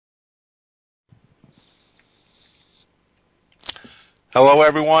Hello,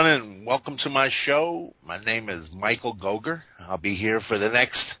 everyone, and welcome to my show. My name is Michael Goger. I'll be here for the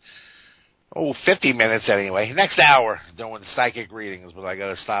next, 50 minutes anyway. Next hour doing psychic readings, but I got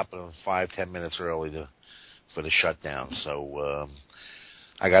to stop 5-10 minutes early for the shutdown. So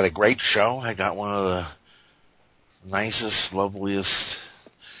I got a great show. I got one of the nicest, loveliest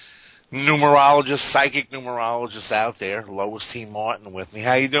psychic numerologists out there, Lois T. Martin, with me.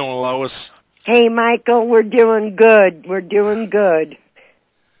 How you doing, Lois? Hey, Michael, we're doing good. We're doing good.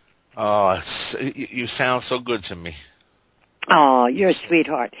 Oh, you sound so good to me. Oh, you're a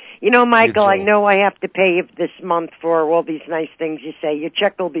sweetheart. You know, Michael, I know I have to pay you this month for all these nice things you say. Your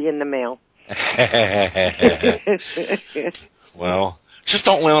check will be in the mail. Well, just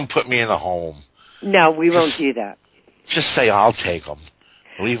don't let them put me in a home. No, we won't do that. Just say I'll take them.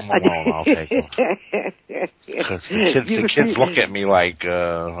 Leave them alone, I'll take them. Because the kids look at me like,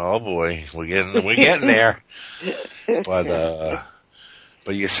 oh boy, we're getting there.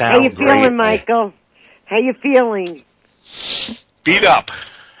 But you sound great. How you feeling, Michael? How you feeling? Beat up.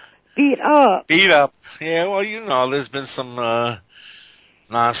 Beat up? Beat up. Yeah, well, there's been some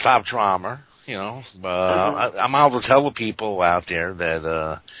nonstop drama, I'm out to tell the people out there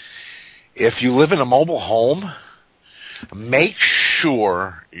that if you live in a mobile home, make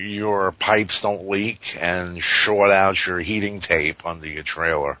sure your pipes don't leak and short out your heating tape under your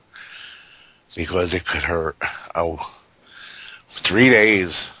trailer, because it could hurt. 3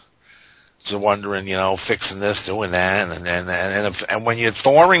 days to wondering, fixing this, doing that, and when you're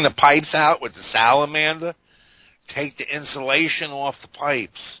thawing the pipes out with the salamander, take the insulation off the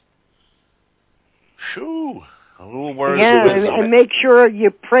pipes. Shoo. A little word of wisdom. And make sure you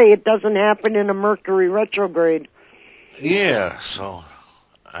pray it doesn't happen in a Mercury retrograde. Yeah, so,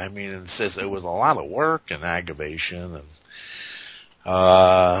 it says it was a lot of work and aggravation. And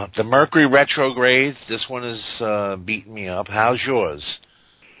the Mercury retrograde, this one is beating me up. How's yours?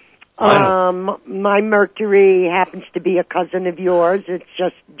 My Mercury happens to be a cousin of yours. It's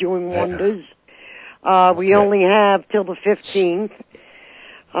just doing wonders. We only have till the 15th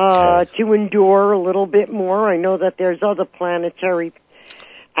to endure a little bit more. I know that there's other planetary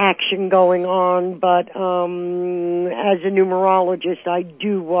action going on, but as a numerologist, I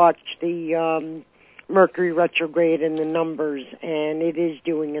do watch the Mercury retrograde and the numbers, and it is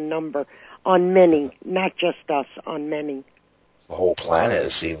doing a number on many, not just us, on many. The whole planet,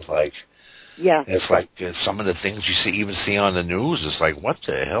 it seems like. Yeah. It's like some of the things you even see on the news, it's like, what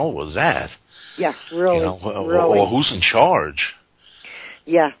the hell was that? Yeah, really. Really. Or who's in charge?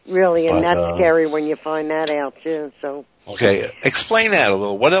 Yeah, really, and that's scary when you find that out, too, so... Okay, explain that a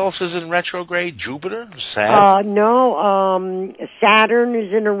little. What else is in retrograde? Jupiter? Saturn? No, Saturn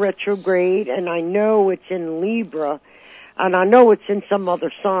is in a retrograde, and I know it's in Libra, and I know it's in some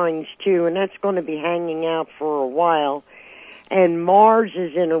other signs, too, and that's going to be hanging out for a while. And Mars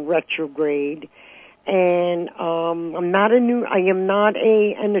is in a retrograde, and I am not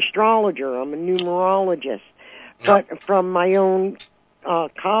an astrologer. I'm a numerologist, but from my own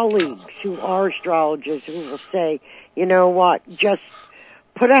colleagues who are astrologers who will say, you know what, just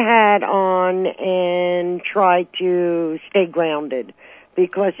put a hat on and try to stay grounded,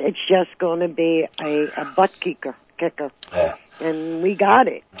 because it's just going to be a butt kicker. Yeah. And we got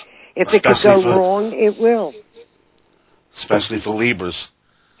it. If it could go wrong, it will. Especially for Libras.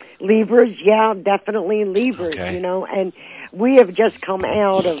 Libras, yeah, definitely Libras, and we have just come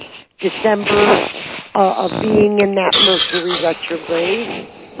out of December of being in that Mercury retrograde.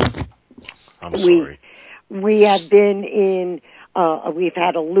 I'm sorry. We have been in, we've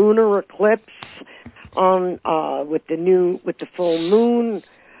had a lunar eclipse on, with the full moon,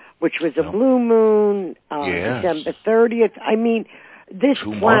 which was a blue moon, December 30th. This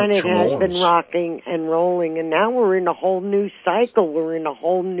planet has been rocking and rolling, and now we're in a whole new cycle. We're in a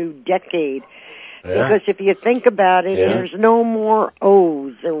whole new decade. Yeah. Because if you think about it, there's no more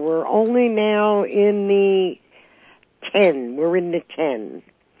O's, and we're only now in the 10. We're in the 10,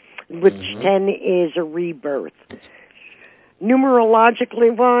 which 10 is a rebirth.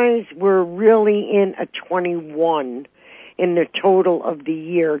 Numerologically wise, we're really in a 21 in the total of the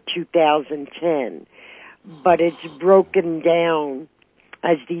year 2010. But it's broken down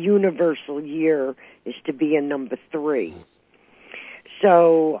as the universal year is to be a number 3.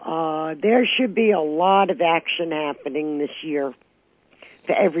 So there should be a lot of action happening this year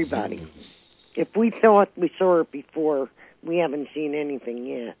for everybody. If we thought we saw it before, we haven't seen anything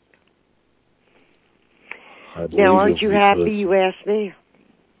yet. Now, aren't you happy you asked me?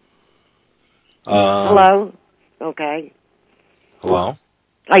 Hello? Okay. Hello?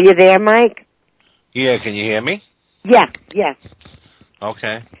 Are you there, Mike? Yeah, can you hear me? Yeah.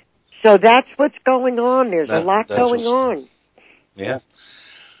 Okay. So that's what's going on. There's a lot going on. Yeah.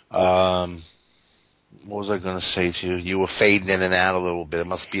 What was I going to say to you? You were fading in and out a little bit. It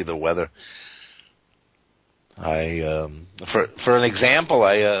must be the weather. For an example,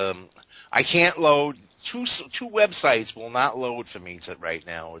 I can't load two websites will not load for me right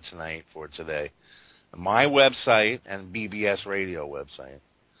now or tonight for today. My website and BBS radio website.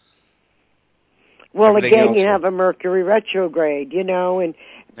 Well, Everything again, else you have a Mercury retrograde, and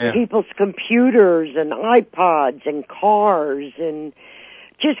people's computers and iPods and cars and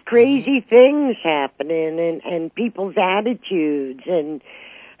just crazy things happening and people's attitudes and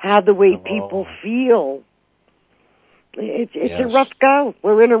how the way people feel. It's a rough go.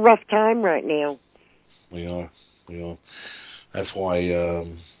 We're in a rough time right now. We are. That's why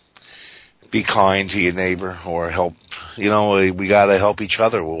be kind to your neighbor or help. We got to help each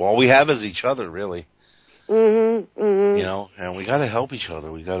other. All we have is each other, really. And we got to help each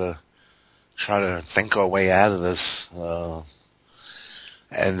other. We got to try to think our way out of this.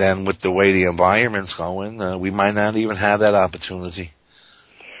 And then with the way the environment's going, we might not even have that opportunity.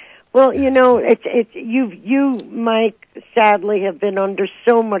 Well, it's you, Mike, sadly have been under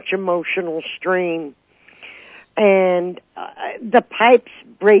so much emotional strain, and the pipes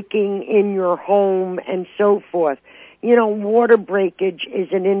breaking in your home and so forth. Water breakage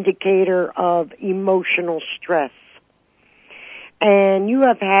is an indicator of emotional stress, and you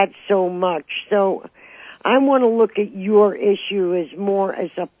have had so much. So I want to look at your issue as more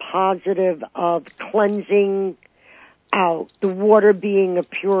as a positive of cleansing out, the water being a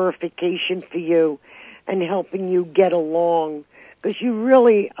purification for you and helping you get along, because you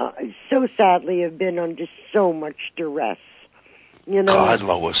really so sadly have been under so much duress. God,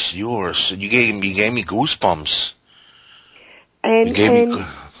 Lois, you gave me goosebumps. And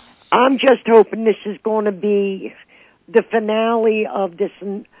I'm just hoping this is going to be the finale of this,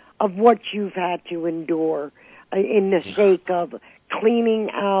 of what you've had to endure, in the sake of cleaning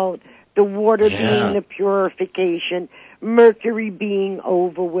out, the water being the purification, Mercury being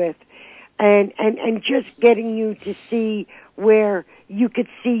over with, and just getting you to see where you could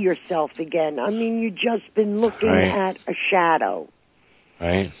see yourself again. I mean, you've just been looking at a shadow.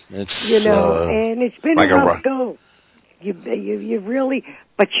 Right. It's and it's been like a rough go. You really,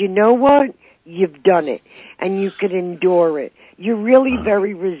 but you know what? You've done it, and you could endure it. You're really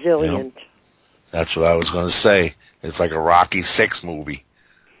very resilient. That's what I was going to say. It's like a Rocky VI movie.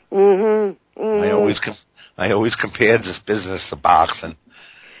 I always compared this business to boxing.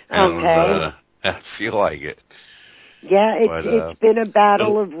 And, I feel like it. Yeah, it's been a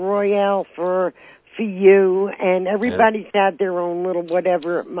battle of royale for you, and everybody's had their own little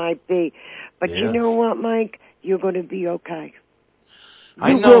whatever it might be. But you know what, Mike? You're going to be okay.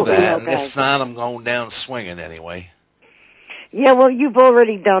 I know that. And if not, I'm going down swinging anyway. Yeah, well, you've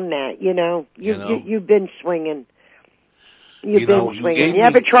already done that. You've been swinging. You've been swinging. You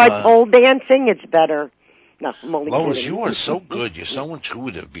ever tried pole dancing? It's better. No, I'm only Lois, kidding. you are so good. You're so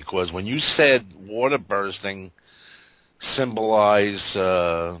intuitive, because when you said water bursting symbolized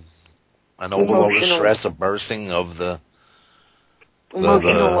an overload of stress, a bursting of the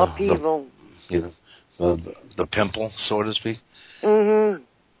emotional upheaval. The pimple, so to speak.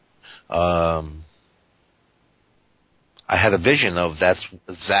 I had a vision of that's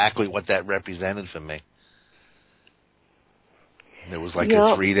exactly what that represented for me. It was like a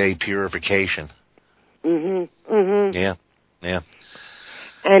 3-day purification. Yeah.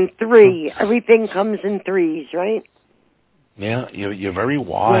 And 3, everything comes in 3s, right? Yeah, you're very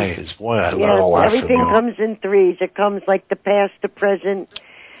wise. Boy, I learned a lot from you. Everything comes in 3s. It comes like the past, the present,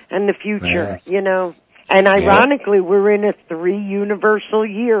 and the future, And ironically, we're in a 3 universal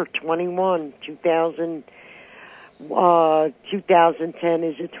year, 21, 2010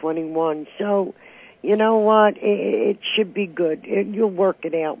 is a 21. So, you know what? It should be good. You'll work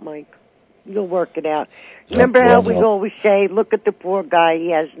it out, Mike. You'll work it out. Remember how we always say, look at the poor guy,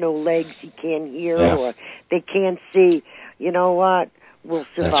 he has no legs, he can't hear, or they can't see. You know what? We'll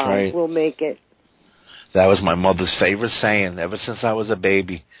survive. That's right. We'll make it. That was my mother's favorite saying ever since I was a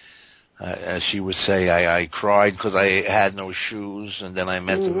baby. As she would say, I cried because I had no shoes, and then I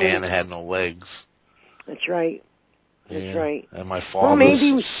met the man that had no legs. That's right. That's right. And my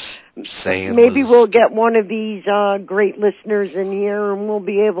father's saying maybe we'll get one of these great listeners in here, and we'll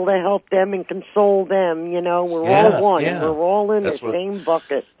be able to help them and console them. We're all one. We're all in the same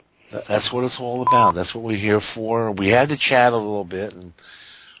bucket. That's what it's all about. That's what we're here for. We had to chat a little bit and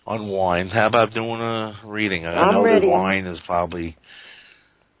unwind. How about doing a reading? I know ready. The line is probably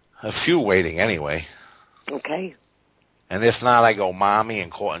a few waiting anyway. Okay. And if not, I go mommy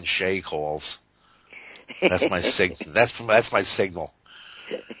and Shay calls. That's my that's my signal.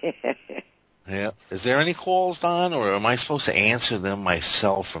 Yeah. Is there any calls, Don, or am I supposed to answer them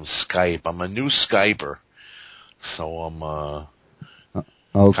myself from Skype? I'm a new Skyper, so I'm kind of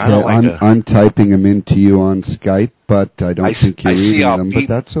Okay, like I'm typing them into you on Skype, but I don't think you're see reading how them, but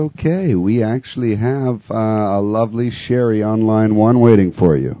that's okay. We actually have a lovely Sherry on line one waiting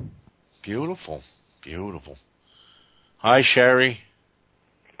for you. Beautiful. Beautiful. Hi, Sherry.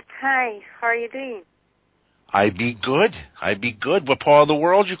 Hi, how are you doing? I be good. What part of the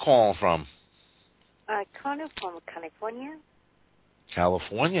world you calling from? I calling from California.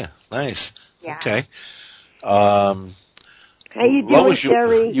 California. Nice. Yeah. Okay. How you doing, Lois,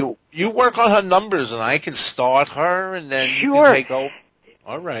 Sherry? you work on her numbers, and I can start her, and then you Sure. can take over.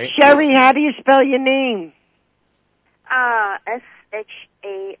 All right. Sherry, how do you spell your name? Shari.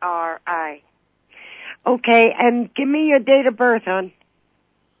 Okay, and give me your date of birth, hon.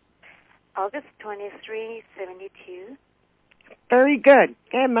 August 23, 72. Very good.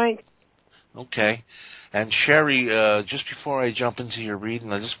 Okay, Mike. Okay. And Sherry, just before I jump into your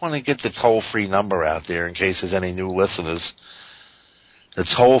reading, I just want to get the toll-free number out there in case there's any new listeners. The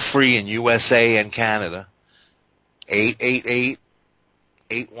toll-free in USA and Canada,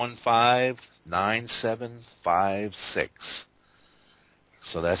 888-815-9756.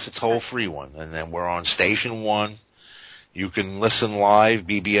 So that's the toll-free one. And then we're on Station 1. You can listen live,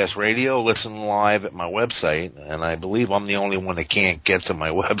 BBS Radio, listen live at my website, and I believe I'm the only one that can't get to my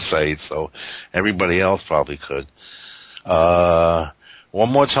website, so everybody else probably could. One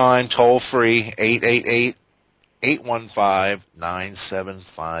more time, toll free,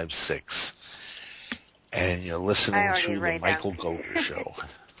 888-815-9756. And you're listening to the Michael Goter Show.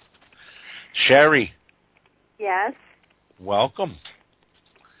 Sherry. Yes? Welcome.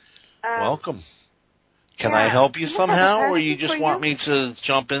 Welcome. Can yeah. I help you somehow, or you just want me to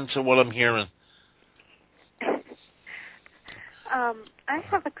jump into what I'm hearing? I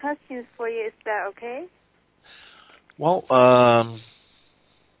have a question for you. Is that okay? Well,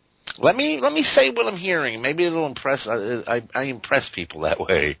 let me say what I'm hearing. Maybe it'll impress. I impress people that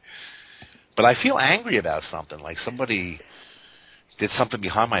way. But I feel angry about something, like somebody did something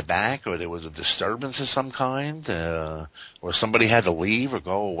behind my back, or there was a disturbance of some kind, or somebody had to leave or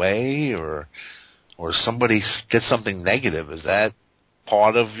go away, or somebody did something negative. Is that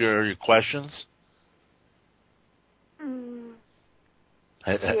part of your questions?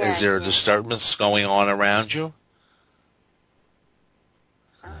 Is there a disturbance going on around you?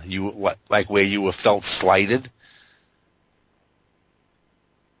 Like where you were felt slighted?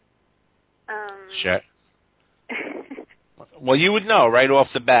 Sure. Well, you would know right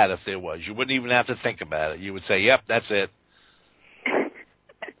off the bat if there was. You wouldn't even have to think about it. You would say, "Yep, that's it."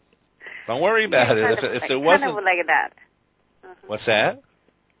 Don't worry about it. If there wasn't, kind of like that. What's that?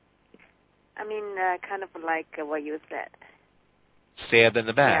 I mean, kind of like what you said. Stabbed in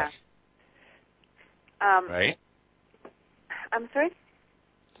the back. Yeah. Right? I'm sorry?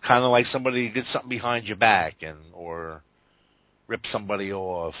 Kind of like somebody did something behind your back, or ripped somebody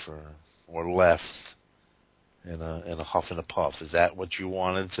off, or left in a huff and a puff. Is that what you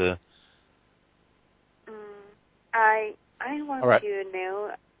wanted to? I want to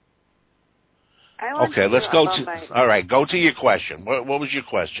know. Okay, let's go to. All right, go to your question. What was your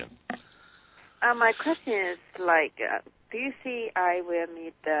question? My question is do you see I will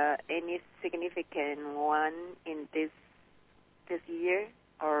meet any significant one in this year,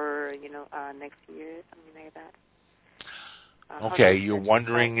 or next year, something like that? Okay, you're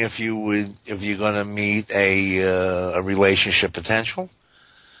wondering if you're going to meet a relationship potential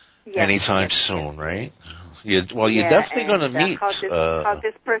anytime soon, right? You're definitely going to meet. How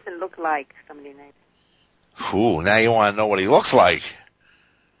this person look like, something like that. Ooh, now you want to know what he looks like.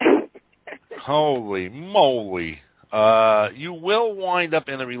 Holy moly. You will wind up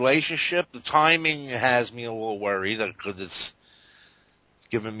in a relationship. The timing has me a little worried because it's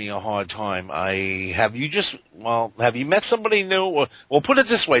giving me a hard time. Have you met somebody new? Or, well, put it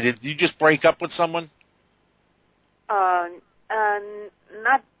this way. Did you just break up with someone?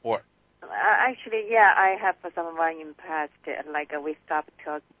 Not. Or actually, yeah, I have someone in past. We stopped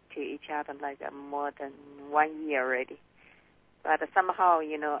talking to each other more than 1 year already. But somehow,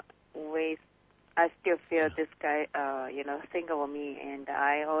 I still feel this guy, think of me, and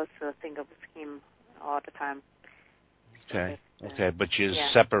I also think of him all the time. Okay. Okay, but you're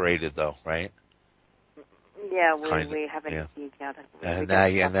separated though, right? Yeah, we haven't seen each other. And now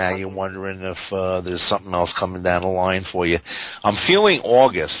you're wondering if there's something else coming down the line for you. I'm feeling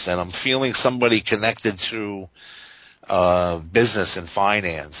August, and I'm feeling somebody connected to business and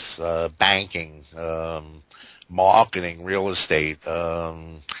finance, banking, marketing, real estate,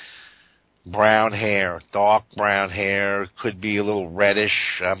 brown hair, dark brown hair, could be a little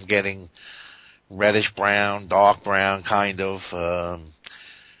reddish. I'm getting reddish brown, dark brown kind of.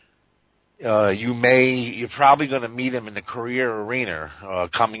 You're probably going to meet him in the career arena,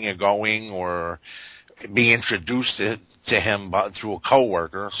 coming and going, or be introduced to him through a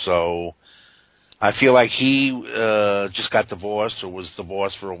coworker. So I feel like he just got divorced or was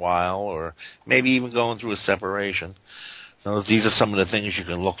divorced for a while, or maybe even going through a separation. So these are some of the things you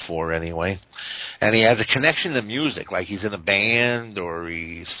can look for anyway. And he has a connection to music, like he's in a band, or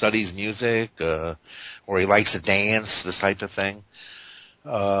he studies music, or he likes to dance, this type of thing.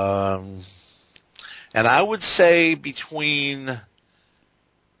 And I would say between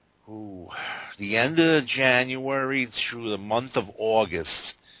the end of January through the month of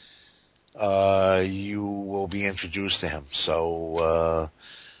August, you will be introduced to him. So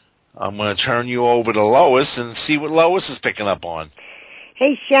I'm going to turn you over to Lois and see what Lois is picking up on.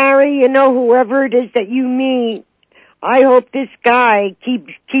 Hey, Shari, whoever it is that you meet, I hope this guy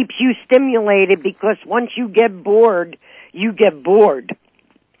keeps you stimulated, because once you get bored, you get bored.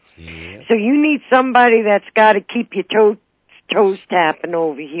 Yeah. So you need somebody that's got to keep your toes tapping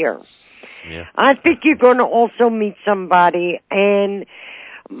over here. Yeah. I think you're going to also meet somebody, and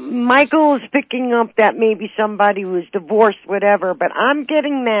Michael is picking up that maybe somebody was divorced, whatever, but I'm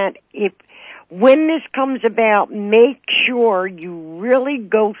getting that when this comes about, make sure you really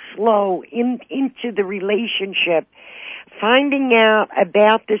go slow into the relationship, finding out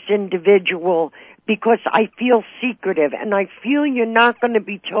about this individual, because I feel secretive, and I feel you're not going to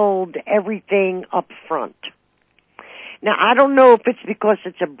be told everything up front. Now, I don't know if it's because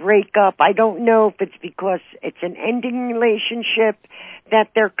it's a breakup. I don't know if it's because it's an ending relationship that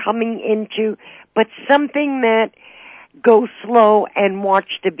they're coming into, but something that go slow and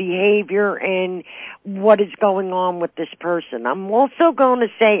watch the behavior and what is going on with this person. I'm also going to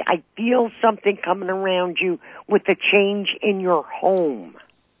say I feel something coming around you with a change in your home.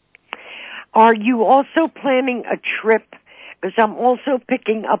 Are you also planning a trip? Because I'm also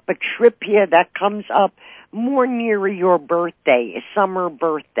picking up a trip here that comes up more near your birthday, a summer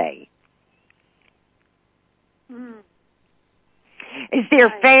birthday. Is there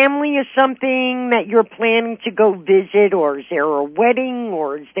family or something that you're planning to go visit, or is there a wedding,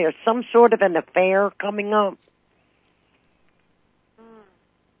 or is there some sort of an affair coming up?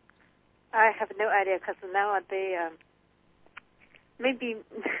 I have no idea, because nowadays, maybe,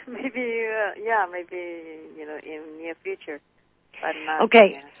 in near future, but not.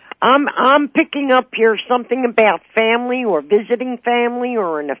 Okay. Yeah. I'm picking up here something about family or visiting family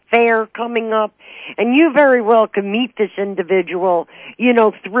or an affair coming up. And you very well can meet this individual,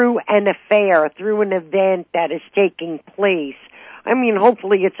 through an affair, through an event that is taking place. I mean,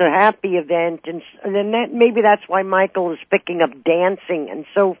 hopefully it's a happy event, and then maybe that's why Michael is picking up dancing and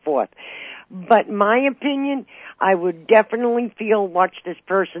so forth. But my opinion, I would definitely watch this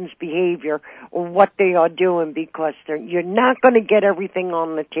person's behavior or what they are doing, because you're not going to get everything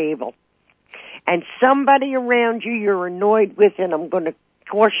on the table. And somebody around you you're annoyed with, and I'm going to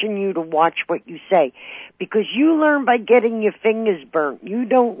caution you to watch what you say, because you learn by getting your fingers burnt. You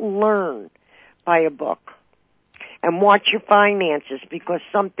don't learn by a book. And watch your finances, because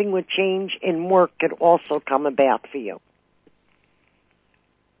something with change in work could also come about for you.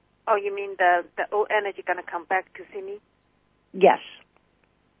 Oh, you mean the old energy going to come back to see me? Yes.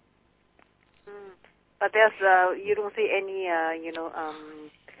 But there's you don't see any,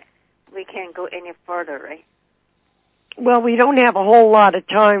 we can't go any further, right? Well, we don't have a whole lot of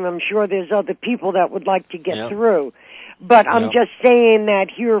time. I'm sure there's other people that would like to get through. But I'm just saying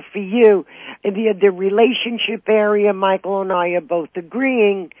that here for you, the relationship area, Michael and I are both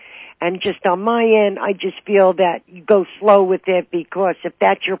agreeing. And just on my end, I just feel that you go slow with it, because if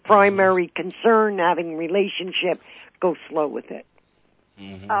that's your primary concern, having a relationship, go slow with it.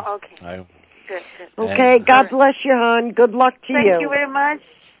 Mm-hmm. Oh, okay. Good. Okay, God bless you, hon. Good luck to you. Thank you very much.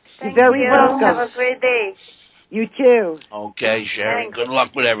 You're very welcome. Have a great day. You too. Okay, Sherry. Thanks. Good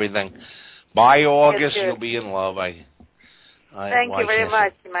luck with everything. By August, Yes, you'll be in love. Thank you very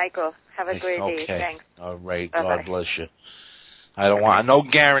much, Michael. Have a great day. Okay. Thanks. All right. Bye-bye. God bless you. I don't want no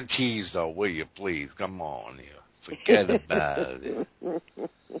guarantees, though, will you? Please, come on, forget about it.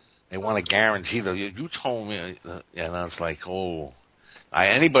 They want a guarantee, though. You told me, and I was like,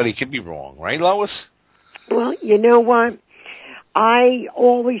 anybody could be wrong, right, Lois? Well, you know what? I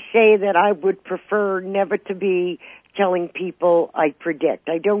always say that I would prefer never to be telling people I predict.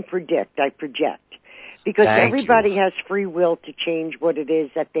 I don't predict, I project. Because everybody has free will to change what it is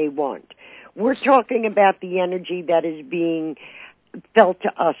that they want. We're talking about the energy that is being felt to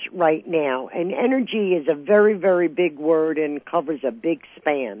us right now. And energy is a very, very big word and covers a big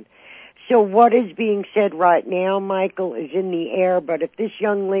span. So what is being said right now, Michael, is in the air, but if this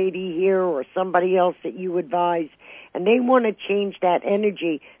young lady here or somebody else that you advise, and they want to change that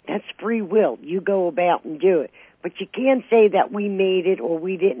energy, that's free will. You go about and do it. But you can't say that we made it or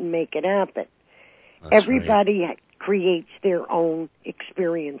we didn't make it happen. Everybody creates their own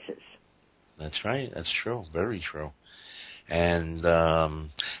experiences. That's right. That's true. Very true. And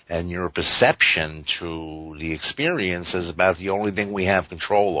your perception to the experience is about the only thing we have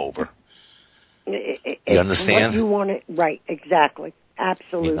control over. You understand? What you want it, right? Exactly.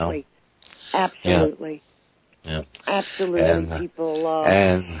 Absolutely. Absolutely. Yeah. Absolutely. And, people.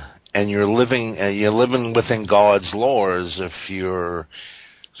 And you're living within God's laws if you're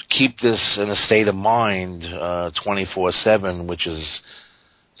keep this in a state of mind 24/7, which is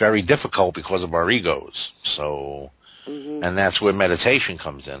very difficult because of our egos. So, and that's where meditation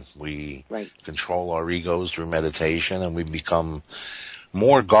comes in. We control our egos through meditation, and we become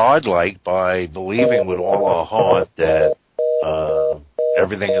more godlike by believing with all our heart that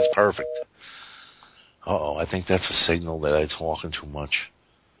everything is perfect. I think that's a signal that I'm talking too much.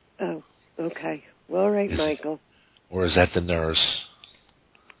 Oh, okay. Well, all right, Michael. Or is that the nurse?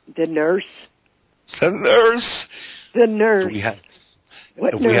 The nurse? The nurse. The nurse. Do we have,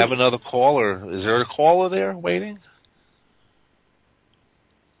 what if nurse? we have another caller, is there a caller there waiting?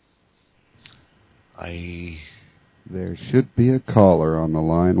 There should be a caller on the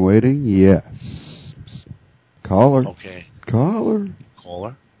line waiting. Yes. Caller. Okay. Caller.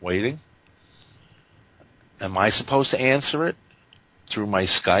 Caller waiting. Am I supposed to answer it through my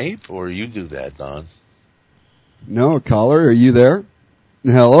Skype, or you do that, Don? No, caller, are you there?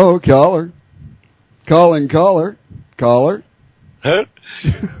 Hello, caller. Calling caller. Caller. Someday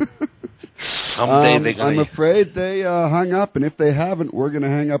they're going I'm afraid they hung up, and if they haven't, we're going to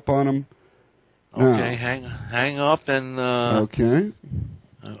hang up on them. Okay, hang up, and okay.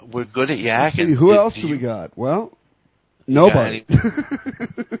 We're good at yakking. See, who else do we got? Well, nobody.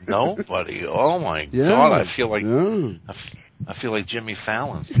 Nobody. Oh my God! I feel like I feel like Jimmy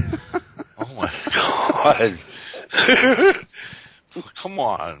Fallon. Oh my God! Come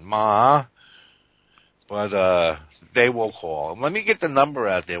on, Ma. But they will call. Let me get the number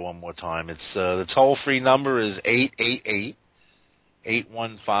out there one more time. It's the toll-free number is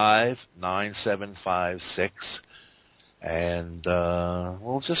 888-815-9756, and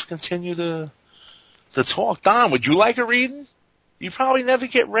we'll just continue to talk. Don, would you like a reading? You probably never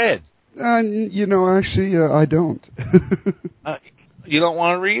get read. Actually, I don't. You don't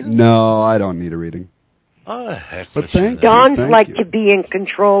want a reading? No, I don't need a reading. Oh, heck. But thank Dons like to be in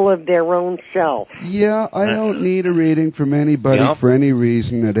control of their own self. Yeah, I don't need a reading from anybody for any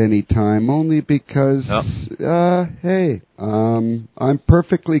reason at any time, only because, hey, I'm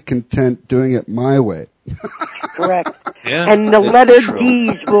perfectly content doing it my way. Correct. Yeah, and the letter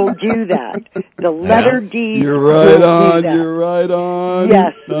D's will do that. The letter D's You're right will on, do that. you're right on.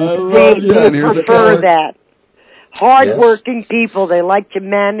 Yes, they prefer that. Hard-working people, they like to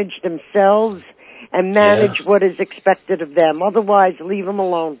manage themselves and manage what is expected of them. Otherwise, leave them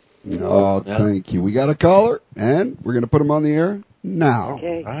alone. Oh, thank you. We got a caller, and we're going to put him on the air now.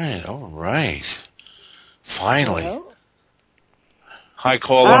 Okay. All right. Finally. Hello? Hi,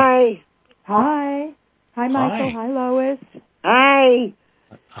 caller. Hi. Hi. Hi, Michael. Hi, Lois. Hi.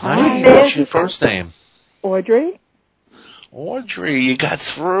 Hi. What's your first name? Audrey. Audrey, you got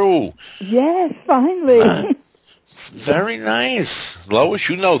through. Yes, finally. Very nice. Lois,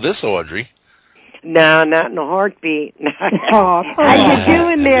 you know this Audrey. No, not in a heartbeat. How you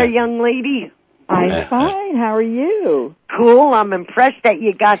doing there, young lady? I'm fine. How are you? Cool. I'm impressed that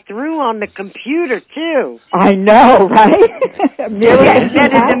you got through on the computer, too. I know, right? Miracles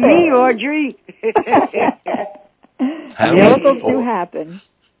better than me, Audrey. Miracles do happen.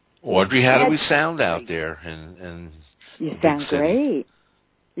 Audrey, how do we sound out there? You sound great.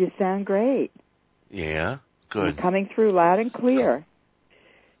 You sound great. Yeah, good. You're coming through loud and clear.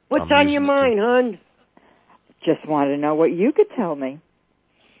 What's on your mind, hon? Just wanted to know what you could tell me.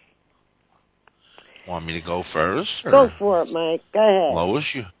 Want me to go first? Or? Go for it, Mike. Go ahead. Lois,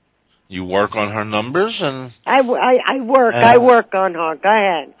 you work on her numbers and I work on her. Go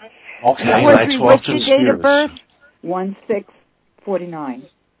ahead. Okay, what's your date of birth? 1649.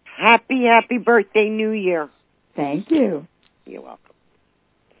 Happy birthday, New Year. Thank you. You're welcome.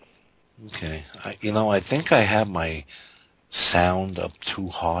 Okay, I think I have my sound up too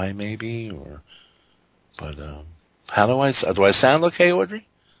high, maybe, but how do I sound okay, Audrey?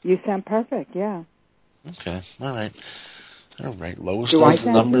 You sound perfect. Yeah. Okay, all right. Lois do does I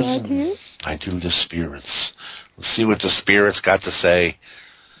the numbers. Sound to you? I do the spirits. Let's see what the spirits got to say.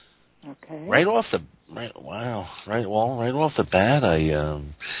 Okay. Right off the Right. Wow. Right. Well, right off the bat,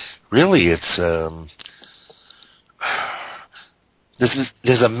 really, it's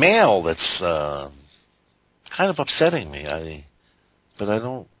there's a male that's kind of upsetting me. But I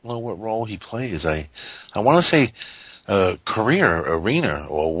don't know what role he plays. I want to say career arena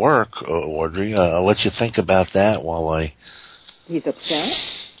or work, Audrey. I'll let you think about that while He's upset?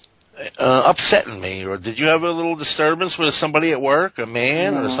 Upsetting me. Or did you have a little disturbance with somebody at work, a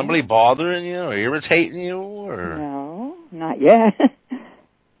man, or somebody bothering you, or irritating you, or no, not yet.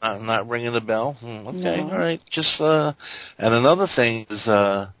 not ringing the bell? Okay, No. all right. Just and another thing is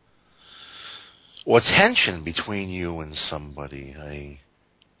or tension between you and somebody.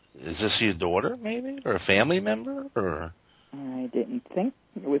 Is this your daughter, maybe, or a family member, or? I didn't think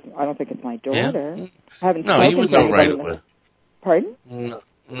it was. I don't think it's my daughter. Yeah? I haven't No, spoken you would to know anybody. right away. Pardon? No,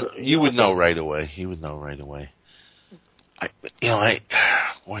 you would know right away. You would know right away.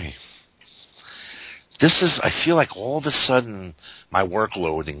 Boy, I feel like all of a sudden my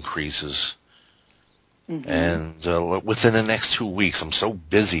workload increases. Mm-hmm. And within the next 2 weeks, I'm so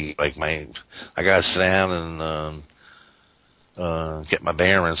busy. Like I gotta sit down and get my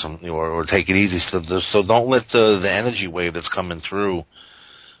bearings, or take it easy. So don't let the energy wave that's coming through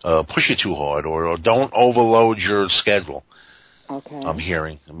push you too hard, or don't overload your schedule. Okay. I'm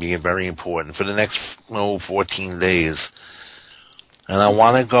hearing being very important for the next 14 days, and I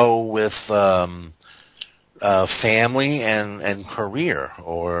want to go with family and career,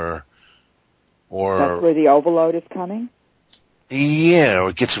 or that's where the overload is coming. Yeah, or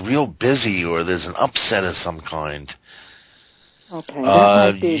it gets real busy, or there's an upset of some kind. Okay, that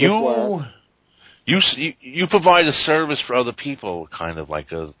might be with work. You provide a service for other people, kind of like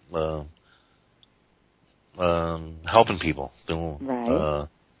helping people. Right.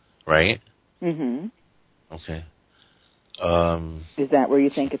 Right? Mm-hmm. Okay. Is that where you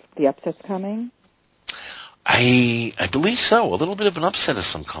think the upset's coming? I believe so. A little bit of an upset of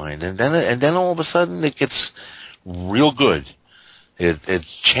some kind, and then all of a sudden it gets real good. It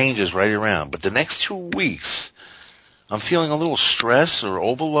changes right around. But the next 2 weeks, I'm feeling a little stress or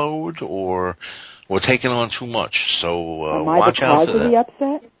overload, or taking on too much. So watch out for that. Am I the cause of the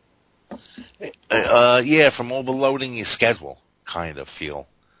upset? Yeah, from overloading your schedule, kind of feel.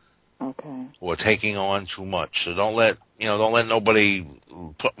 Okay. Or taking on too much. So don't let nobody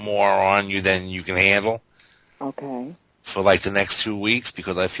put more on you than you can handle. Okay. For like the next 2 weeks,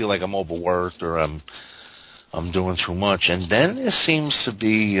 because I feel like I'm overworked, or I'm doing too much. And then there seems to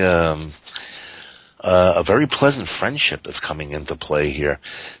be a very pleasant friendship that's coming into play here.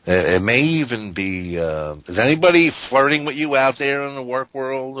 It may even be... is anybody flirting with you out there in the work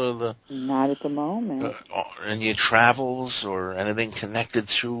world? Or not at the moment. In your travels, or anything connected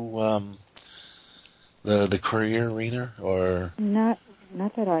to the career arena? Or not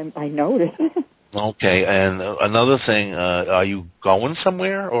that I noticed. Okay, and another thing, are you going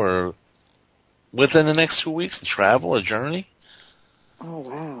somewhere, or within the next 2 weeks to travel, a journey? Oh,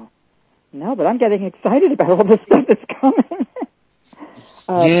 wow. No, but I'm getting excited about all the stuff that's coming.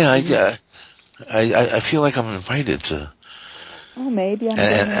 I feel like I'm invited to. Oh, maybe I'm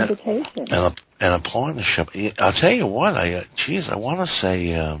getting an invitation. And a partnership. I'll tell you what, I want to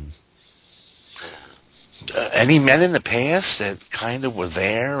say, any men in the past that kind of were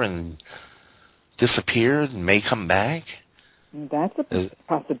there and disappeared and may come back? That's a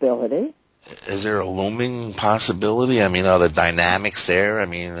possibility. Is there a looming possibility? I mean, are the dynamics there? I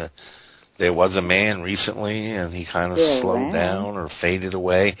mean, there was a man recently, and he kind of slowed down or faded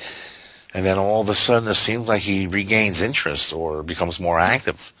away. And then all of a sudden, it seems like he regains interest or becomes more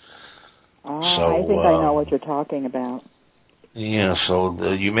active. I think I know what you're talking about. Yeah,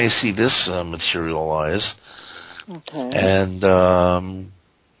 so you may see this materialize. Okay. And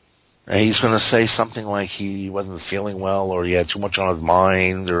he's going to say something like he wasn't feeling well, or he had too much on his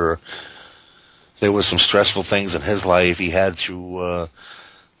mind, or there was some stressful things in his life. He had to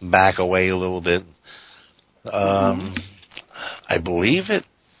back away a little bit. I believe it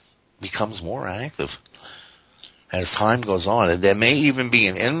becomes more active as time goes on. And there may even be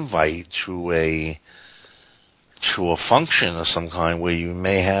an invite to a function of some kind where you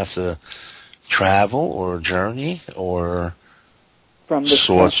may have to travel or journey, or from this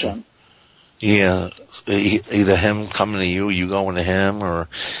person. Yeah, either him coming to you, you going to him, or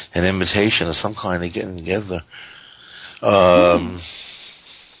an invitation of some kind of getting together.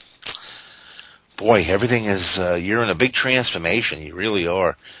 Boy, everything is, you're in a big transformation. You really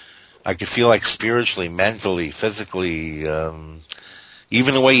are. I could feel like spiritually, mentally, physically,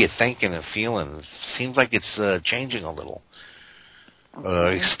 even the way you're thinking and feeling, seems like it's changing a little.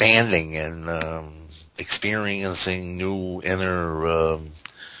 Expanding and experiencing new inner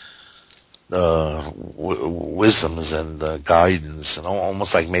wisdoms and guidance, and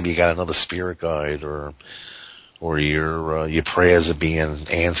almost like maybe you got another spirit guide, or your prayers are being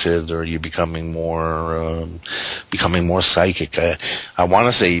answered, or you're becoming more psychic. I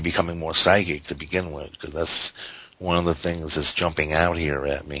want to say you're becoming more psychic to begin with, because that's one of the things that's jumping out here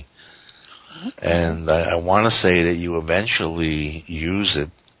at me. Okay. And I want to say that you eventually use it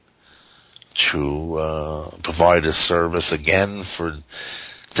to provide a service again for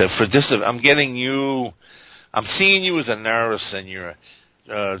this. I'm seeing you as a nurse, and you're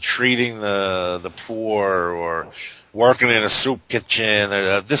treating the poor, or working in a soup kitchen,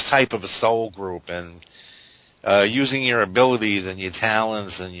 this type of a soul group, and using your abilities and your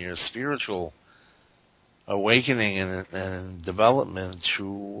talents and your spiritual awakening and development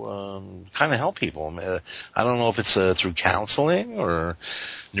to kind of help people. I don't know if it's through counseling or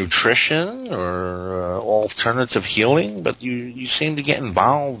nutrition or alternative healing, but you seem to get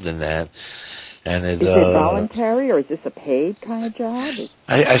involved in that. And is it voluntary, or is this a paid kind of job?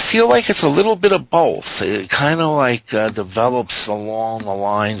 I feel like it's a little bit of both. It kind of like develops along the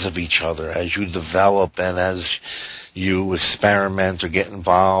lines of each other. As you develop and as you experiment or get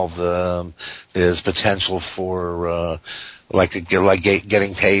involved, there's potential for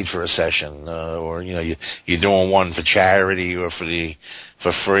getting paid for a session, or you're doing one for charity or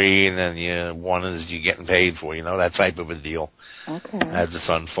for free, and then one is you're getting paid for, that type of a deal. Okay. As it's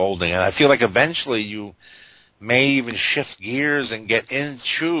unfolding, and I feel like eventually you may even shift gears and get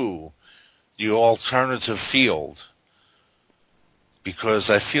into the alternative field, because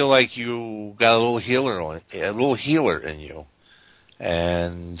I feel like you got a little healer in you,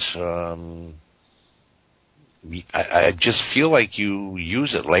 and I just feel like you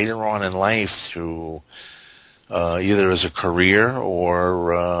use it later on in life to either as a career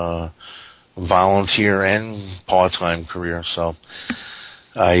or volunteer and part-time career. So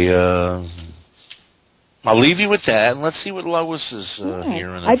I'll leave you with that, and let's see what Lois is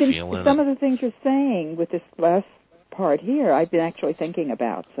hearing and feeling. Some of the things you're saying with this last part here, I've been actually thinking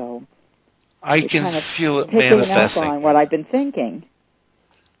about. So I can kind of feel it manifesting. manifesting. Up on what I've been thinking.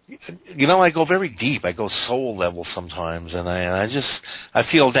 I go very deep. I go soul level sometimes, and I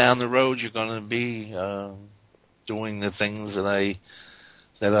feel down the road you're going to be doing the things that I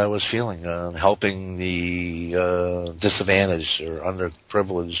was feeling, helping the disadvantaged or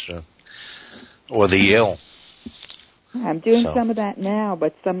underprivileged or the ill. I'm doing some of that now,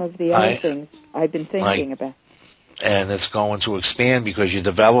 but some of the other things I've been thinking about. And it's going to expand because you're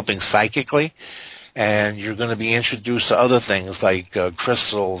developing psychically, and you're going to be introduced to other things like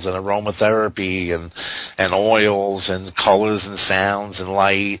crystals and aromatherapy and oils and colors and sounds and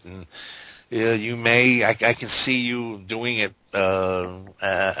light, and you may I can see you doing it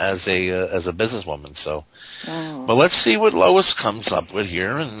as a businesswoman. So, but let's see what Lois comes up with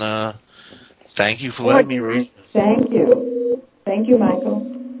here, and thank you for letting me read. Thank you, Michael.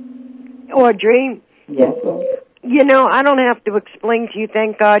 Audrey. Yes, Lois. I don't have to explain to you,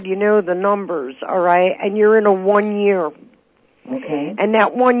 thank God you know the numbers, all right? And you're in a 1 year. Okay. And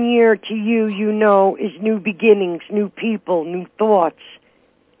that 1 year to you, is new beginnings, new people, new thoughts,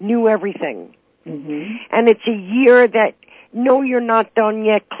 new everything. Mm-hmm. And it's a year that, no, you're not done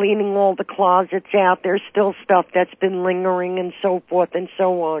yet cleaning all the closets out. There's still stuff that's been lingering and so forth and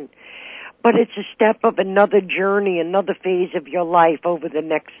so on. But it's a step of another journey, another phase of your life over the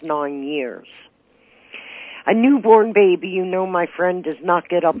next 9 years. A newborn baby, my friend, does not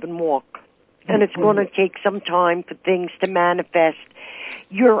get up and walk. And it's going to take some time for things to manifest.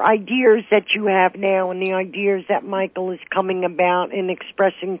 Your ideas that you have now and the ideas that Michael is coming about and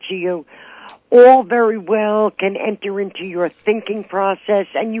expressing to you, all very well can enter into your thinking process,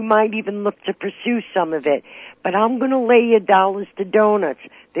 and you might even look to pursue some of it. But I'm going to lay you dollars to donuts.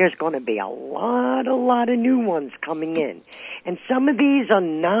 There's going to be a lot of new ones coming in. And some of these are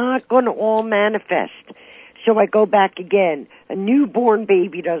not going to all manifest. So I go back again. A newborn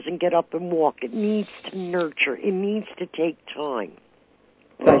baby doesn't get up and walk. It needs to nurture. It needs to take time.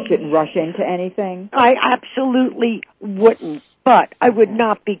 So I shouldn't rush into anything? I absolutely wouldn't, but I would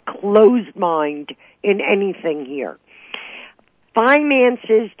not be closed-minded in anything here.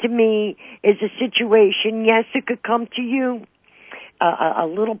 Finances, to me, is a situation, yes, it could come to you, a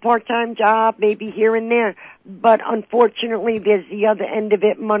little part-time job, maybe here and there, but unfortunately, there's the other end of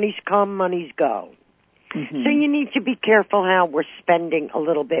it. Money's come, money's go. Mm-hmm. So you need to be careful how we're spending a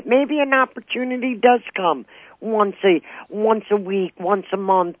little bit. Maybe an opportunity does come once a week, once a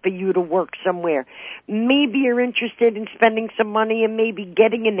month for you to work somewhere. Maybe you're interested in spending some money and maybe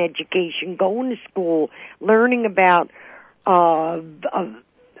getting an education, going to school, learning about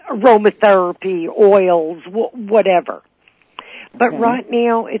aromatherapy, oils, whatever. But right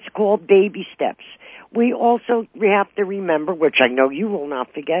now, it's called baby steps. We have to remember, which I know you will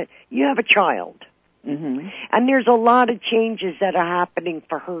not forget, you have a child. Mm-hmm. And there's a lot of changes that are happening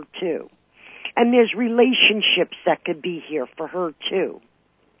for her, too. And there's relationships that could be here for her, too.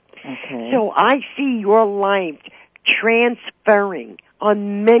 Okay. So I see your life transferring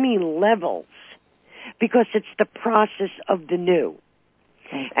on many levels because it's the process of the new.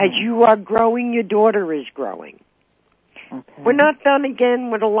 Okay. As you are growing, your daughter is growing. Okay. We're not done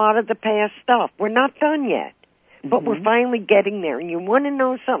again with a lot of the past stuff. We're not done yet. But we're finally getting there. And you want to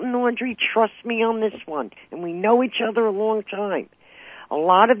know something, Audrey? Trust me on this one. And we know each other a long time. A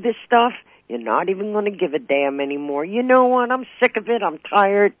lot of this stuff, you're not even going to give a damn anymore. You know what? I'm sick of it. I'm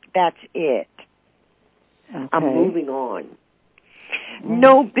tired. That's it. Okay. I'm moving on.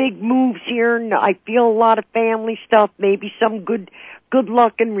 No big moves here. No, I feel a lot of family stuff, maybe some good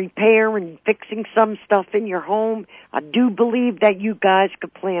luck in repair and fixing some stuff in your home. I do believe that you guys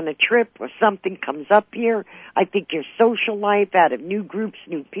could plan a trip or something comes up here. I think your social life out of new groups,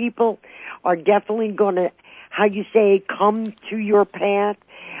 new people are definitely going to, come to your path.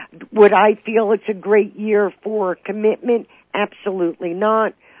 Would I feel it's a great year for commitment? Absolutely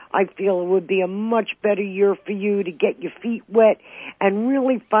not. I feel it would be a much better year for you to get your feet wet and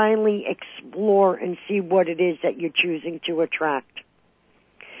really finally explore and see what it is that you're choosing to attract.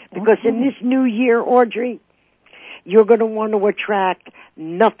 Because in this new year, Audrey, you're going to want to attract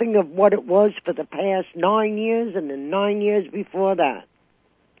nothing of what it was for the past 9 years and the 9 years before that.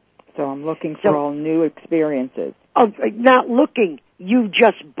 So I'm looking for all new experiences. Oh, not looking. You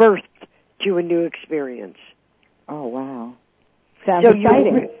just birthed to a new experience. Oh, wow. Sounds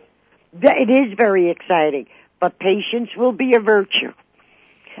exciting. It is very exciting, but patience will be a virtue.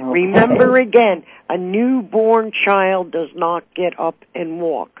 Okay. Remember again, a newborn child does not get up and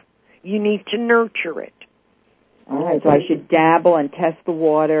walk. You need to nurture it. All right, so I should dabble and test the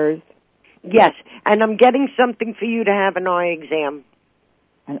waters. Yes, and I'm getting something for you to have an eye exam.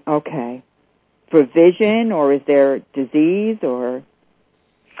 Okay. For vision, or is there disease, or?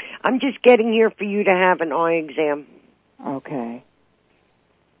 I'm just getting here for you to have an eye exam. Okay.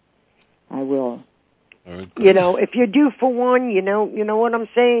 I will. You know, if you're due for one, you know what I'm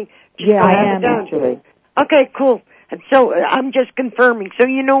saying? Just I am, actually. Okay, cool. And so I'm just confirming. So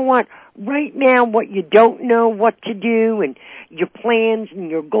you know what? Right now, what you don't know what to do and your plans and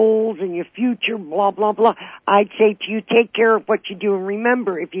your goals and your future, blah, blah, blah, I'd say to you, take care of what you do. And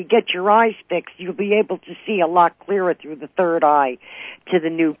remember, if you get your eyes fixed, you'll be able to see a lot clearer through the third eye to the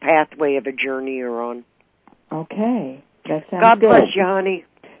new pathway of a journey you're on. Okay. That sounds God good. bless you, honey.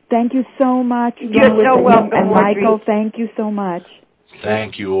 Thank you so much. You're so welcome, and Audrey. Michael, thank you so much.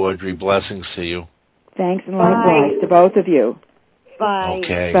 Thank you, Audrey. Blessings to you. Thanks and likewise to both of you. Bye.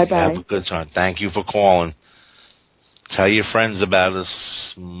 Okay. Bye-bye. Have a good time. Thank you for calling. Tell your friends about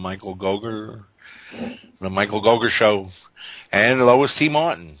us, Michael Goger, the Michael Goger Show, and Lois T.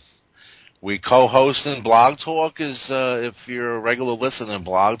 Martin. We co-host in Blog Talk. If you're a regular listener,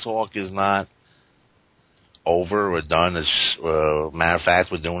 Blog Talk is not over or done. Matter of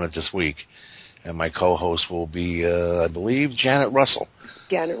fact, we're doing it this week. And my co-host will be, I believe, Janet Russell.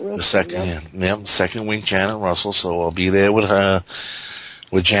 Janet Russell. The second week, Janet Russell. So I'll be there with her,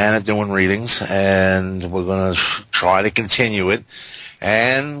 with Janet doing readings, and we're going to try to continue it.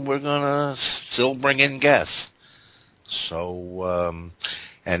 And we're going to still bring in guests. So,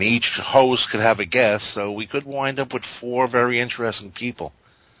 and each host could have a guest, so we could wind up with 4 very interesting people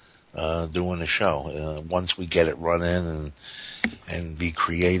doing the show once we get it running and be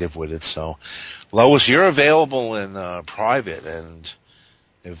creative with it. So, Lois, you're available in private, and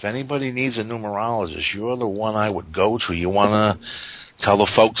if anybody needs a numerologist, you're the one I would go to. You want to tell the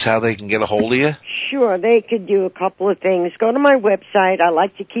folks how they can get a hold of you? Sure, they could do a couple of things. Go to my website. I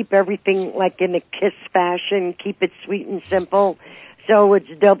like to keep everything like in a KISS fashion, keep it sweet and simple. So it's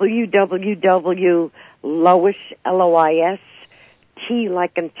www.lois, Lois, T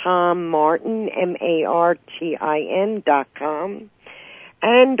like in Tom Martin, MARTIN.com,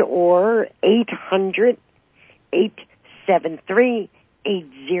 and or 800-873-8027.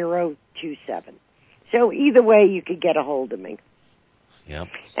 So either way, you could get a hold of me. Yep.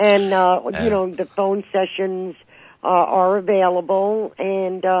 And, the phone sessions are available.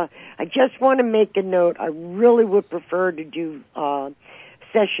 And I just want to make a note. I really would prefer to do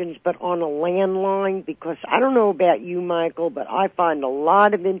sessions, but on a landline, because I don't know about you, Michael, but I find a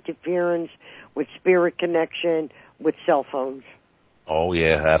lot of interference with spirit connection with cell phones. Oh,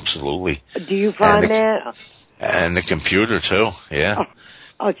 yeah, absolutely. Do you find that? And the computer, too, yeah.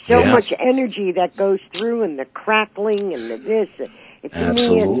 Much energy that goes through, and the crackling and the this. To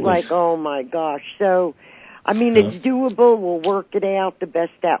me, it's like, oh, my gosh. So I mean, it's doable. We'll work it out the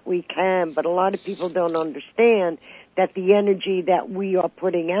best that we can, but a lot of people don't understand that the energy that we are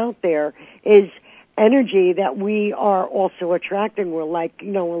putting out there is energy that we are also attracting. We're like,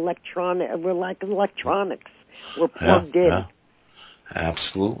 we're like electronics. We're plugged in. Yeah.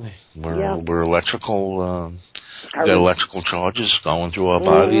 Absolutely. We're electrical, we've got electrical charges going through our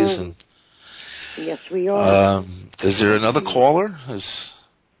bodies. And yes, we are. Is there another caller?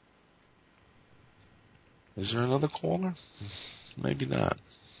 Is there another caller? Maybe not.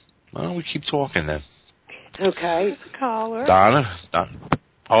 Why don't we keep talking then? Okay. Caller. Donna?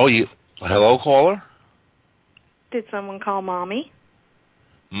 Oh, hello, caller? Did someone call Mommy?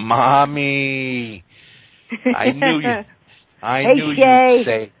 Mommy. I knew you. Hey, knew Shay. You'd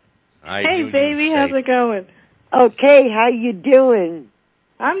say. Hey, baby, how's it going? Okay, how you doing?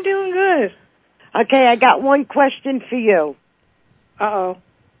 I'm doing good. Okay, I got one question for you. Uh-oh.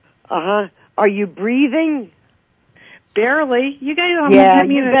 Uh-huh. Are you breathing? Barely. You guys almost Yeah, had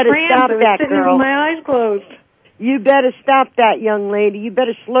me you in a better trance. stop I was that, sitting girl. with my eyes closed. You better stop that, young lady. You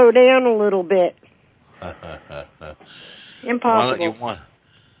better slow down a little bit. Impossible.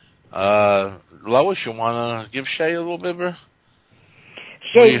 Lois, you want to give Shay a little bit, bro?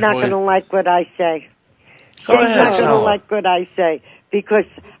 Shay's not going to like what I say. Go Shay's ahead, not going to like what I say because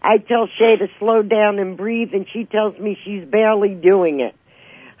I tell Shay to slow down and breathe, and she tells me she's barely doing it.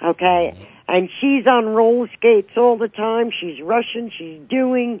 Okay? And she's on roller skates all the time. She's rushing. She's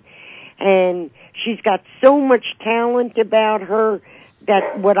doing. And she's got so much talent about her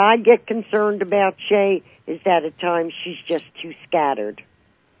that what I get concerned about Shay is that at times she's just too scattered.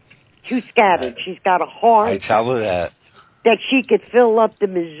 Too scattered. She's got a heart. I tell her that she could fill up the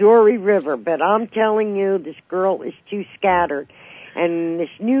Missouri River, but I'm telling you, this girl is too scattered. And this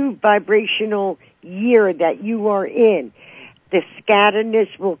new vibrational year that you are in, the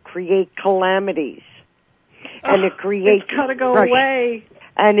scatteredness will create calamities. And it creates... It's gotta go away.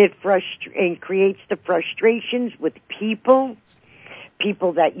 And it creates the frustrations with people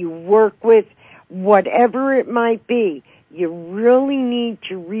that you work with, whatever it might be. You really need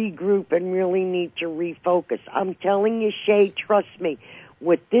to regroup and really need to refocus. I'm telling you, Shay, trust me,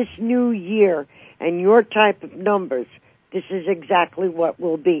 with this new year and your type of numbers, this is exactly what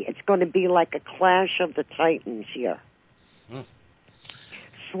will be. It's going to be like a clash of the titans here.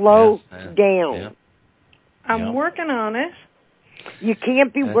 Slow down. Yeah. I'm working on it. You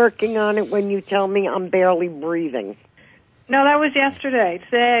can't be working on it when you tell me I'm barely breathing. No, that was yesterday.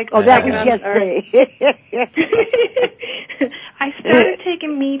 Today, that was yesterday. I started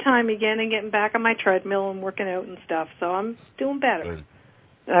taking me time again and getting back on my treadmill and working out and stuff, so I'm doing better.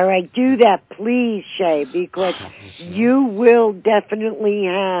 All right, do that, please, Shay, because you will definitely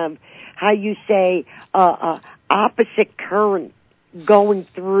have, how you say, opposite current going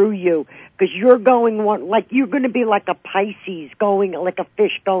through you, because you're going you're going to be like a Pisces like a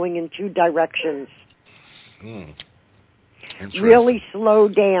fish going in two directions. Really slow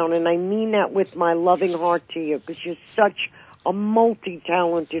down, and I mean that with my loving heart to you, because you're such a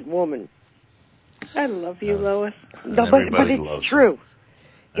multi-talented woman. I love you, Lois. No, but it's true.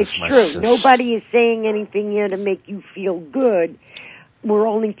 It's true. Nobody is saying anything here to make you feel good. We're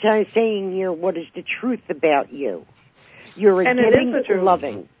only saying here what is the truth about you. You're a giving,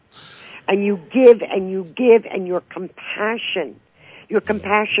 loving. And you give, and you give, and your compassion. Your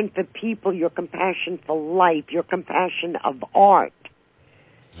compassion for people, your compassion for life, your compassion of art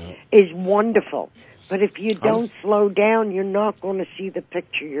is wonderful. But if you don't slow down, you're not going to see the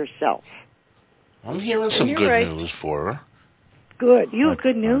picture yourself. I'm hearing some good news for her. Good. You have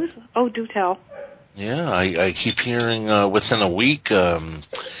good news? Oh, do tell. Yeah, I keep hearing within a week some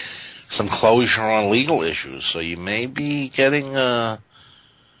closure on legal issues. So you may be getting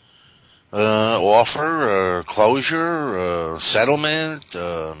offer or closure or settlement.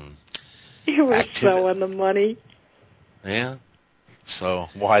 You were so on the money. Yeah. So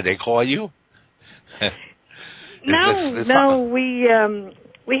why they call you? No.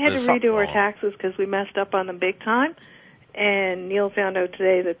 We had to redo our taxes because we messed up on them big time. And Neil found out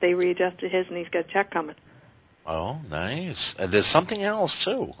today that they readjusted his, and he's got a check coming. Oh, nice. There's something else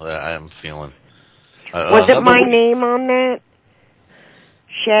too that I'm feeling. Was it my name on that,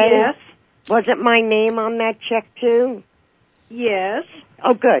 Shay? Yes. Was it my name on that check, too? Yes.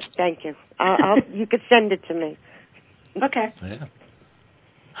 Oh, good. Thank you. You could send it to me. Okay.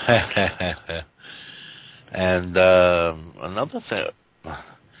 Yeah. And another thing.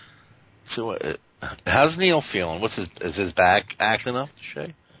 So, how's Neil feeling? Is his back acting up,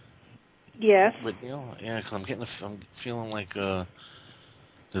 Shay? Yes. With Neil? Yeah, because I'm feeling like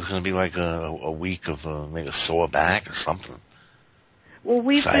there's going to be like a week of maybe a sore back or something. Well,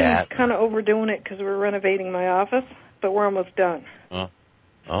 we've been kind of overdoing it because we're renovating my office, but we're almost done.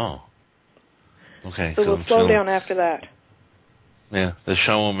 Oh. Okay. So we'll slow down after that. Yeah, they're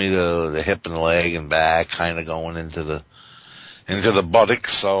showing me the hip and leg and back kind of going into the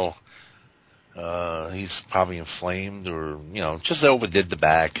buttocks, so he's probably inflamed or, just overdid the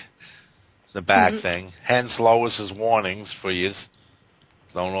back thing. Hence Lois's warnings for you.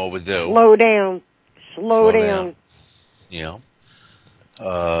 Don't overdo. Slow down. Slow down.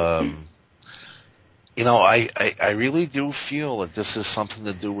 I really do feel that this is something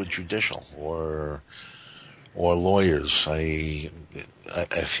to do with judicial or lawyers. I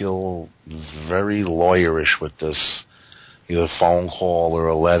feel very lawyerish with this, either a phone call or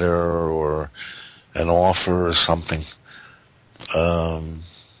a letter or an offer or something.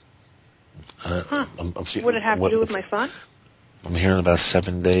 Would it have to do with my son? I'm hearing about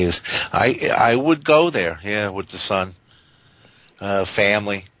 7 days. I would go there, with the son.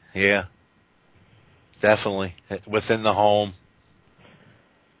 Family, definitely. Within the home.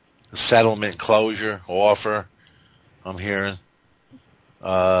 Settlement, closure, offer, I'm hearing.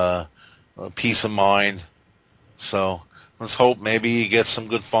 Peace of mind. So let's hope maybe you get some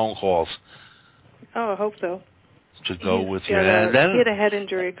good phone calls. Oh, I hope so. To go with you. He had a head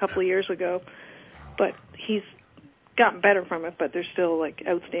injury a couple of years ago, but he's gotten better from it, but there's still like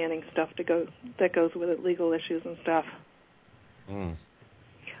outstanding stuff that goes with it, legal issues and stuff.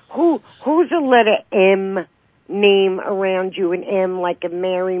 Who's a letter M name around you? An M like a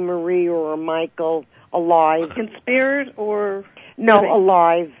Mary Marie or a Michael alive? In spirit or no,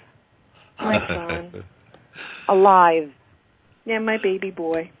 alive. My son. Alive. Yeah, my baby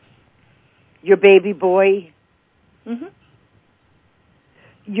boy. Your baby boy? Mhm.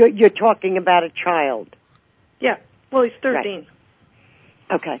 You're talking about a child. Yeah. Well, he's 13.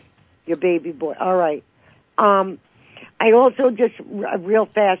 Right. Okay. Your baby boy. All right. I also just real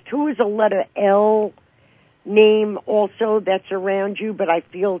fast. Who is a letter L name also that's around you, but I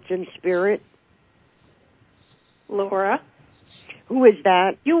feel it's in spirit? Laura. Who is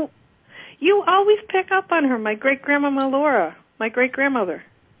that? You always pick up on her. My great-grandmama Laura. My great-grandmother.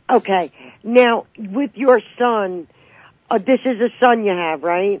 Okay. Now, with your son, this is a son you have,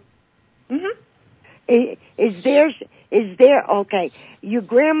 right? Mm-hmm. Is there, okay, your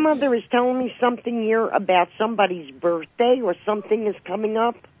grandmother is telling me something here about somebody's birthday or something is coming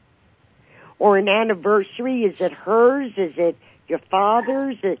up? Or an anniversary? Is it hers? Is it your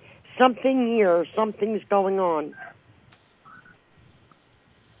father's? Is it something here? Something's going on.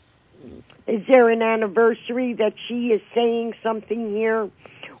 Is there an anniversary that she is saying something here?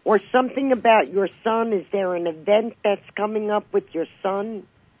 Or something about your son? Is there an event that's coming up with your son?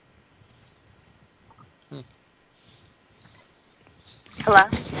 Hello?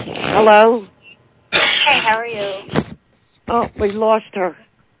 Hello? Hey, how are you? Oh, we lost her.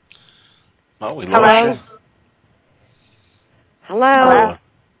 Oh, we lost you. Hello?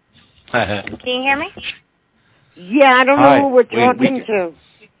 Can you hear me? Yeah, I don't know who we're talking to.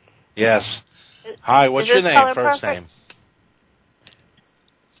 Yes. Hi, what's your name, first name?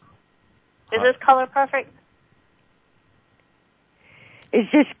 Is this color perfect? Is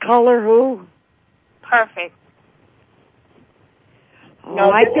this color who? Perfect.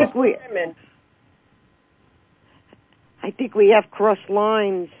 No, I think we have crossed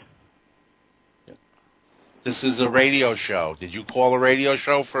lines. This is a radio show. Did you call a radio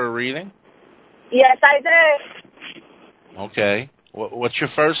show for a reading? Yes, I did. Okay. What's your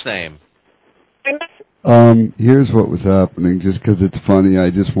first name? Here's what was happening. Just because it's funny,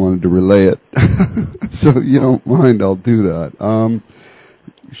 I just wanted to relay it. So you don't mind, I'll do that.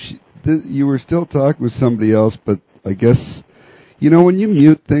 You were still talking with somebody else, but I guess, when you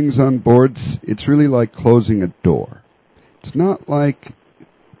mute things on boards, it's really like closing a door. It's not like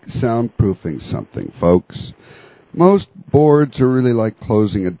soundproofing something, folks. Most boards are really like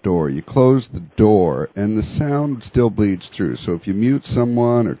closing a door. You close the door, and the sound still bleeds through. So if you mute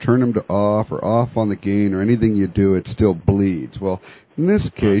someone or turn them to off or off on the gain or anything you do, it still bleeds. Well, in this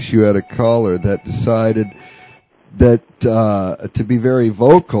case, you had a caller that decided that to be very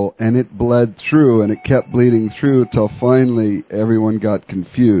vocal, and it bled through, and it kept bleeding through until finally everyone got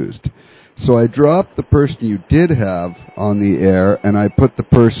confused. So I dropped the person you did have on the air, and I put the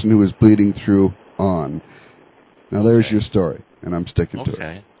person who was bleeding through on. Now there's your story, and I'm sticking to it.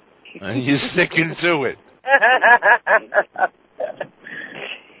 Okay. And you're sticking to it.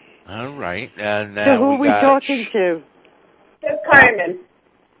 All right. And so who are we talking to? It's Carmen.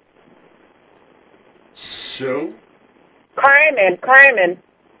 Sue? Carmen. Carmen.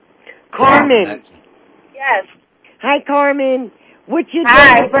 Yes. Hi, Carmen. What's your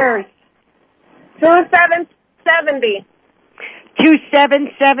date of birth? 2770.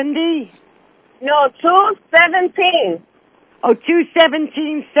 2770? No, 217. Oh,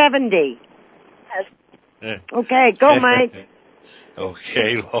 21770. Yes. Okay, go, Mike.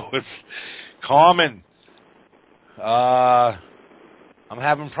 Okay, Lois. Carmen, I'm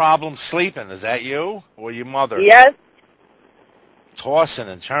having problems sleeping. Is that you or your mother? Yes. Tossing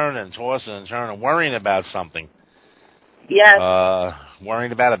and turning, worrying about something. Yes.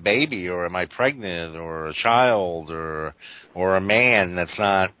 Worrying about a baby, or am I pregnant, or a child, or a man that's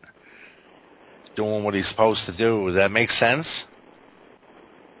not doing what he's supposed to do. Does that make sense?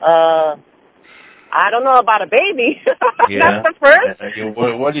 I don't know about a baby. Yeah. That's the first.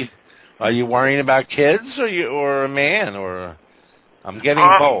 Are you worrying about kids, or a man, or I'm getting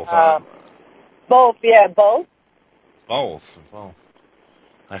both. Both, yeah, both. Both.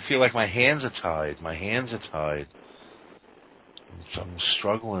 I feel like my hands are tied. I'm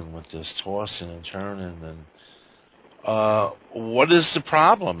struggling with this tossing and turning. And what is the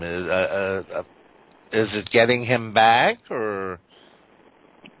problem? Is it getting him back, or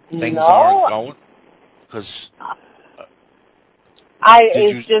things aren't going? Because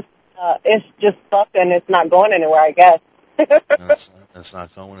it's just stuck and it's not going anywhere, I guess. It's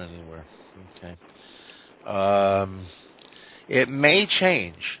not going anywhere. Okay. It may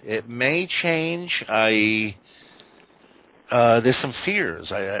change. There's some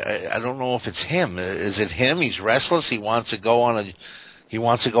fears. I don't know if it's him. Is it him? He's restless. He wants to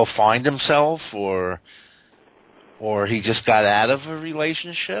go find himself, or he just got out of a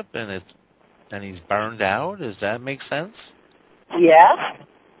relationship and he's burned out. Does that make sense? Yeah.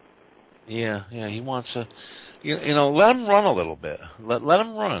 Yeah. He wants to, let him run a little bit. Let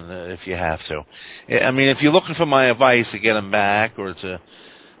him run if you have to. I mean, if you're looking for my advice to get him back or to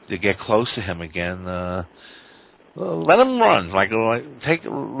get close to him again, let him run. Let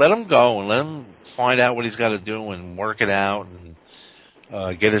him go and let him find out what he's got to do and work it out and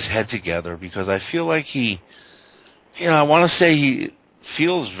get his head together. Because I feel like he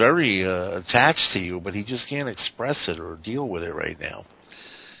feels very attached to you, but he just can't express it or deal with it right now.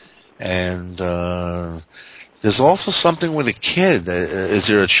 And there's also something with a kid. Is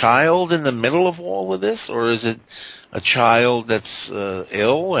there a child in the middle of all of this, or is it a child that's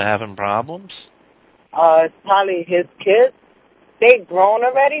ill or having problems? It's probably his kids. They've grown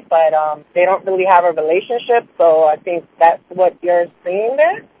already, but they don't really have a relationship, so I think that's what you're seeing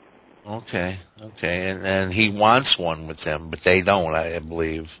there. Okay, and he wants one with them, but they don't, I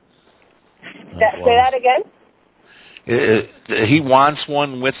believe. Say that again? He wants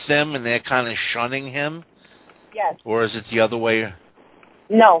one with them, and they're kind of shunning him? Yes. Or is it the other way?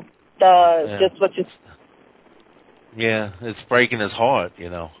 No, just what you... Yeah, it's breaking his heart,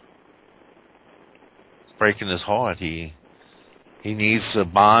 It's breaking his heart. He needs to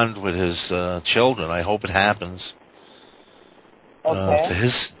bond with his children. I hope it happens. Okay.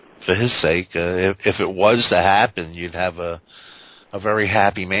 For his sake. If it was to happen, you'd have a very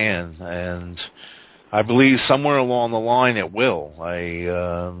happy man, and I believe somewhere along the line it will.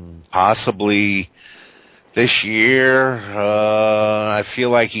 Possibly this year. I feel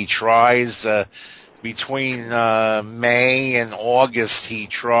like he tries between May and August. He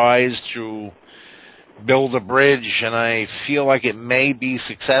tries to build a bridge, and I feel like it may be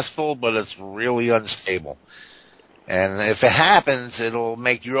successful, but it's really unstable. And if it happens, it'll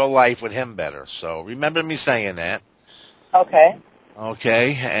make your life with him better. So remember me saying that. Okay.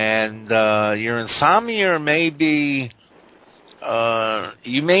 Okay, and your insomnia may be,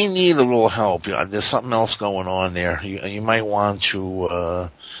 you may need a little help. There's something else going on there. You might want to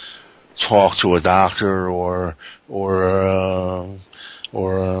talk to a doctor or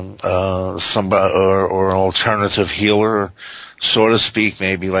somebody or an alternative healer, so to speak.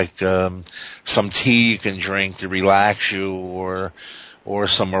 Maybe like some tea you can drink to relax you, or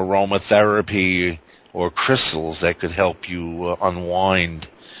some aromatherapy or crystals that could help you unwind.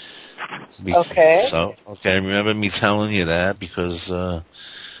 Okay. Remember me telling you that, because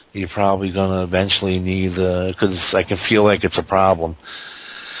you're probably going to eventually need, because I can feel like it's a problem.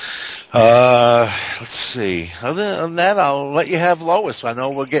 Let's see. Other than that, I'll let you have Lois. I know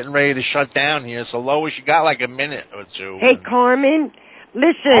we're getting ready to shut down here, so Lois, you got like a minute or two. Hey, Carmen,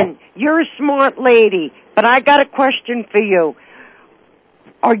 listen, you're a smart lady, but I got a question for you.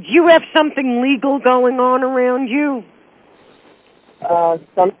 Do you have something legal going on around you?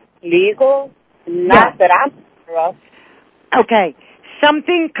 Something legal? Not that I'm aware of. Okay.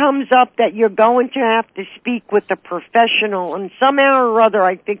 Something comes up that you're going to have to speak with a professional, and somehow or other,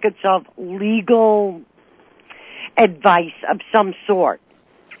 I think it's of legal advice of some sort.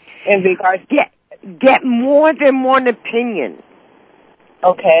 In regards to... Get more than one opinion.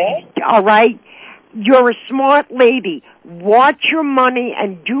 Okay. All right? You're a smart lady. Watch your money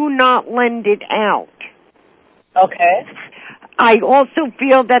and do not lend it out. Okay. I also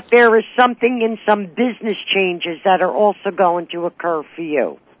feel that there is something in some business changes that are also going to occur for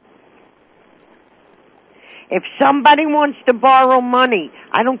you. If somebody wants to borrow money,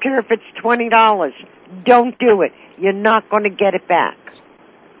 I don't care if it's $20, don't do it. You're not going to get it back.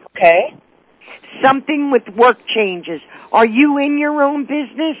 Okay. Something with work changes. Are you in your own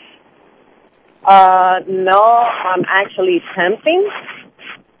business? No, I'm actually temping.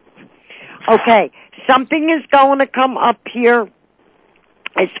 Okay. Something is going to come up here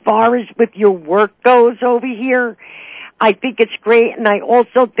as far as with your work goes over here. I think it's great, and I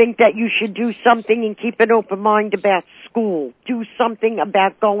also think that you should do something and keep an open mind about school. Do something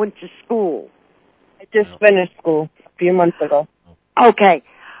about going to school. I just finished school a few months ago. Okay.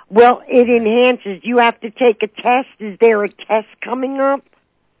 Well, it enhances. You have to take a test. Is there a test coming up?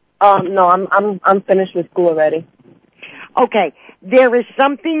 No, I'm finished with school already. Okay. There is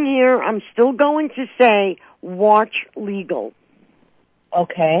something here. I'm still going to say watch legal.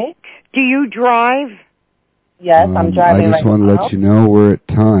 Okay. Do you drive? Yes, I'm driving. I just want to let you know we're at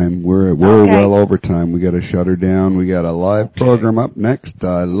time. We're well over time. We got to shut her down. We got a live program up next.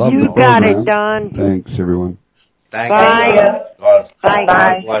 I love the program. You got it, Don. Thanks, everyone. Thank Bye. you. Bye.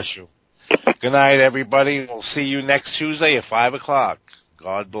 God bless you. Good night, everybody. We'll see you next Tuesday at 5 o'clock.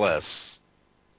 God bless.